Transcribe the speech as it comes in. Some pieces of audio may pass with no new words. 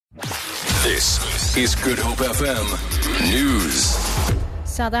This is Good Hope FM News.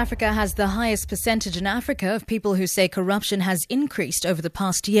 South Africa has the highest percentage in Africa of people who say corruption has increased over the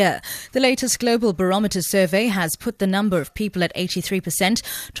past year. The latest Global Barometre Survey has put the number of people at 83%.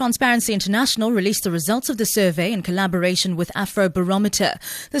 Transparency International released the results of the survey in collaboration with Afrobarometer.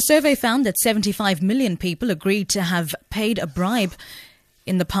 The survey found that 75 million people agreed to have paid a bribe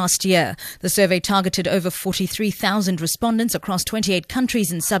in the past year. The survey targeted over 43,000 respondents across 28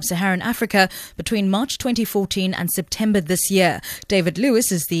 countries in sub-Saharan Africa between March 2014 and September this year. David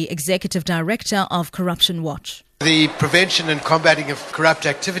Lewis is the Executive Director of Corruption Watch. The Prevention and Combating of Corrupt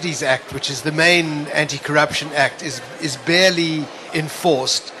Activities Act, which is the main anti-corruption act, is barely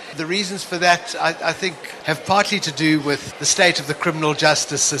enforced. The reasons for that, I think, have partly to do with the state of the criminal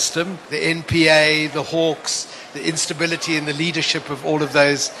justice system, the NPA, the Hawks, the instability in the leadership of all of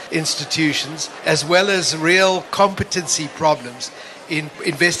those institutions, as well as real competency problems in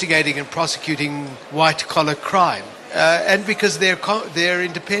investigating and prosecuting white-collar crime, and because their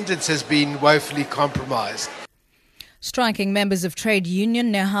independence has been woefully compromised. Striking members of trade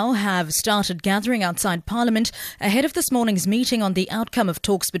union NEHAU have started gathering outside Parliament ahead of this morning's meeting on the outcome of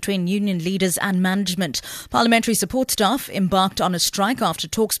talks between union leaders and management. Parliamentary support staff embarked on a strike after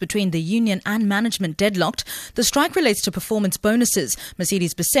talks between the union and management deadlocked. The strike relates to performance bonuses.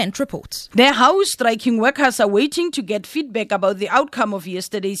 Mercedes Besent reports. NEHAU striking workers are waiting to get feedback about the outcome of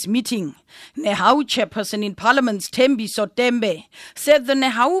yesterday's meeting. NEHAU chairperson in Parliament, Thembi Sotembe, said the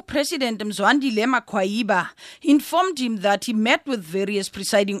NEHAU president Mzwandile Makwaiba informed him that he met with various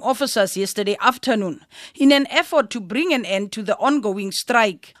presiding officers yesterday afternoon in an effort to bring an end to the ongoing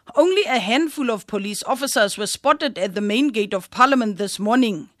strike. Only a handful of police officers were spotted at the main gate of Parliament this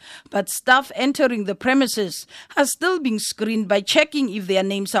morning, but staff entering the premises are still being screened by checking if their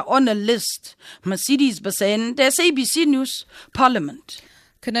names are on a list. Mercedes Besent, SABC News, Parliament.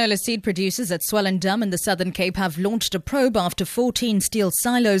 Canola seed producers at Swellendam in the Southern Cape have launched a probe after 14 steel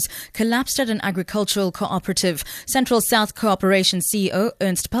silos collapsed at an agricultural cooperative. Central South Cooperation CEO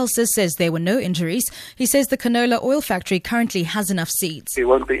Ernst Pelser says there were no injuries. He says the canola oil factory currently has enough seeds. There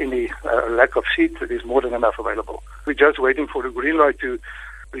won't be any lack of seeds. There's more than enough available. We're just waiting for the green light to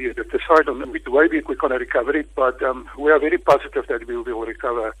decide on the way we're going to recover it, but we are very positive that we will be able to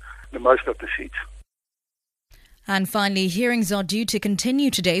recover the most of the seeds. And finally, hearings are due to continue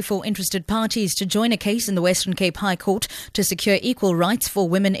today for interested parties to join a case in the Western Cape High Court to secure equal rights for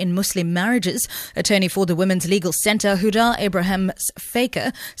women in Muslim marriages. Attorney for the Women's Legal Centre, Huda Abrahams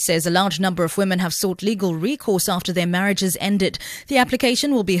Faker, says a large number of women have sought legal recourse after their marriages ended. The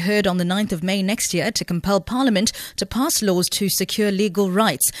application will be heard on the 9th of May next year to compel Parliament to pass laws to secure legal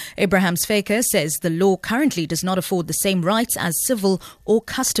rights. Abrahams Faker says the law currently does not afford the same rights as civil or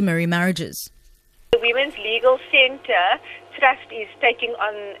customary marriages. The Women's Legal Centre Trust is taking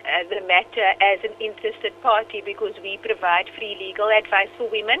on the matter as an interested party because we provide free legal advice for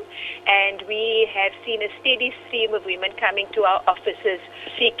women, and we have seen a steady stream of women coming to our offices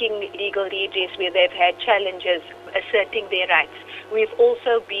seeking legal redress where they've had challenges asserting their rights. We've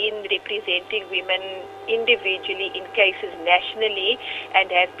also been representing women individually in cases nationally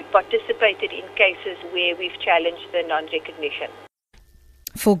and have participated in cases where we've challenged the non-recognition.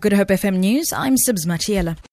 For Good Hope FM News, I'm Sibs Matiela.